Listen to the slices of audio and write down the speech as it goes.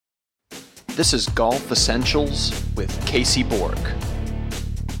This is Golf Essentials with Casey Bork.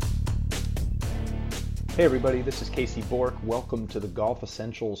 Hey everybody, this is Casey Bork. Welcome to the Golf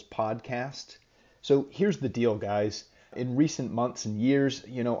Essentials podcast. So here's the deal, guys. In recent months and years,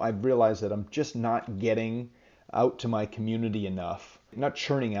 I've realized that I'm just not getting out to my community enough, not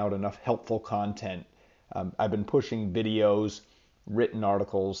churning out enough helpful content. I've been pushing videos, written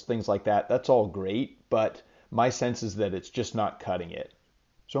articles, things like that. That's all great, but my sense is that it's just not cutting it.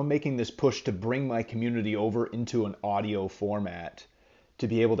 So I'm making this push to bring my community over into an audio format to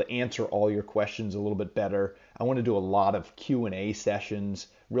be able to answer all your questions a little bit better. I want to do a lot of Q&A sessions,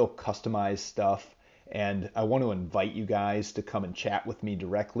 real customized stuff, and I want to invite you guys to come and chat with me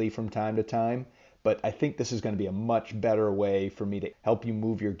directly from time to time. But I think this is going to be a much better way for me to help you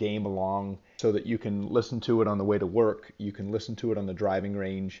move your game along so that you can listen to it on the way to work, you can listen to it on the driving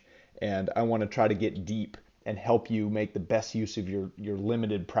range, and I want to try to get deep and help you make the best use of your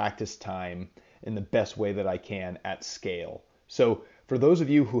limited practice time in the best way that I can at scale. So for those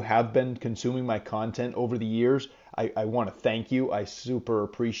of you who have been consuming my content over the years, I want to thank you. I super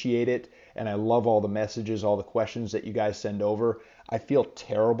appreciate it. And I love all the messages, all the questions that you guys send over. I feel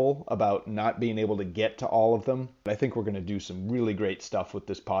terrible about not being able to get to all of them. But I think we're going to do some really great stuff with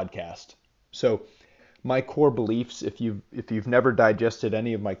this podcast. So my core beliefs, if you've never digested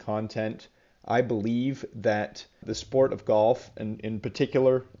any of my content, I believe that the sport of golf, and in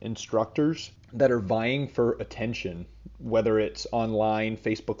particular instructors that are vying for attention, whether it's online,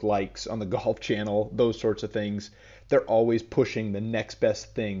 Facebook likes, on the golf channel, those sorts of things, they're always pushing the next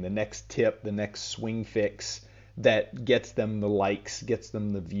best thing, the next tip, the next swing fix that gets them the likes, gets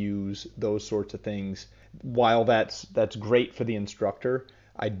them the views, those sorts of things. While that's great for the instructor,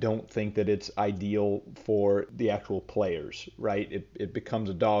 I don't think that it's ideal for the actual players, right? It becomes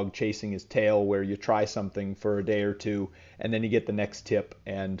a dog chasing his tail where you try something for a day or two and then you get the next tip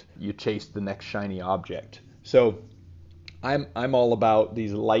and you chase the next shiny object. So I'm all about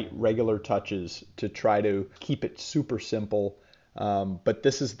these light, regular touches to try to keep it super simple. But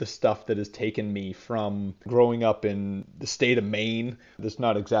this is the stuff that has taken me from growing up in the state of Maine, that's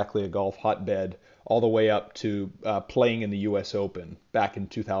not exactly a golf hotbed, all the way up to playing in the US Open back in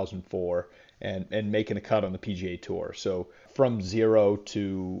 2004 and making a cut on the PGA Tour. So from zero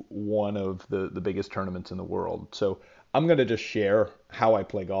to one of the biggest tournaments in the world. So I'm going to just share how I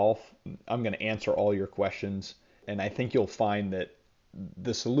play golf. I'm going to answer all your questions. And I think you'll find that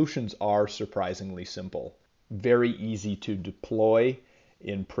the solutions are surprisingly simple. Very easy to deploy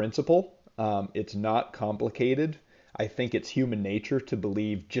in principle. It's not complicated. I think it's human nature to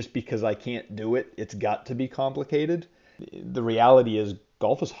believe just because I can't do it, it's got to be complicated. The reality is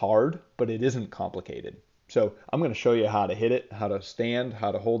golf is hard, but it isn't complicated. So I'm going to show you how to hit it, how to stand,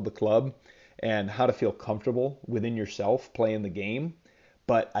 how to hold the club, and how to feel comfortable within yourself playing the game.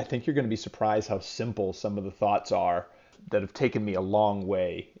 But I think you're going to be surprised how simple some of the thoughts are that have taken me a long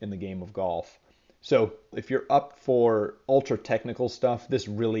way in the game of golf. So if you're up for ultra technical stuff, this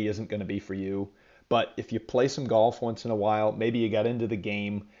really isn't going to be for you. But if you play some golf once in a while, maybe you got into the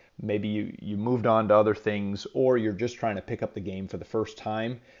game, maybe you moved on to other things, or you're just trying to pick up the game for the first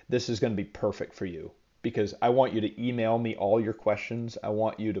time, this is going to be perfect for you. Because I want you to email me all your questions. I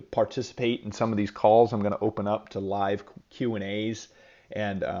want you to participate in some of these calls. I'm going to open up to live Q&As.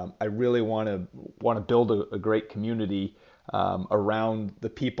 And I really want to build a great community around the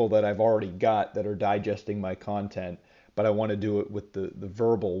people that I've already got that are digesting my content, but I want to do it with the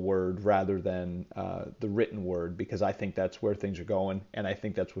verbal word rather than the written word, because I think that's where things are going, and I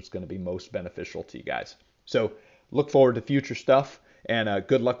think that's what's going to be most beneficial to you guys. So look forward to future stuff, and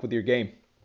good luck with your game.